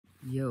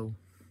Yo,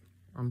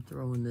 I'm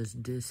throwing this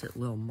diss at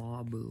Lil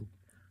Mabu,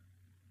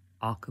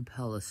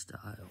 acapella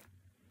style,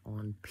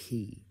 on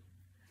P.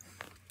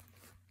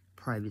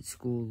 Private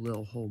school,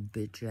 little whole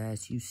bitch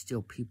ass, you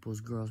steal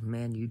people's girls,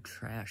 man, you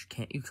trash.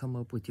 Can't you come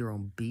up with your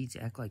own beats,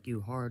 act like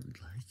you hard,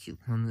 like you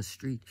on the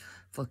street?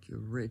 Fuck your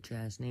rich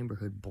ass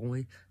neighborhood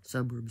boy,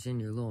 suburbs in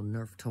your little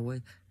Nerf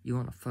toy. You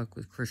wanna fuck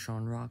with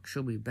Krishan Rock,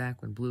 she'll be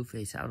back when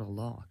Blueface out of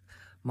lock.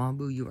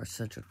 Mabu, you are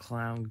such a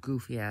clown,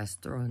 goofy ass,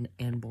 throwing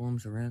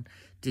emblems around,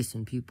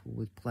 dissing people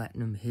with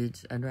platinum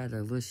hits. I'd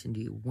rather listen to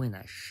you when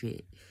I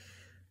shit.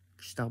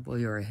 Stop while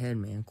you're ahead,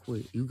 man,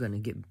 quit. You gonna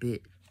get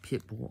bit,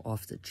 pitbull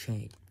off the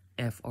chain.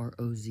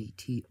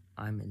 F-R-O-Z-T,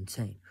 I'm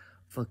insane.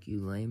 Fuck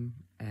you, lame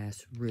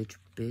ass rich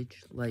bitch.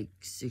 Like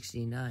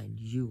 69,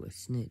 you a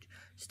snitch.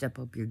 Step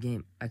up your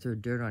game, I throw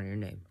dirt on your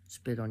name,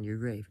 spit on your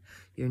grave.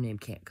 Your name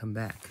can't come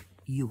back.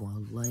 You are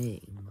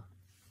lame.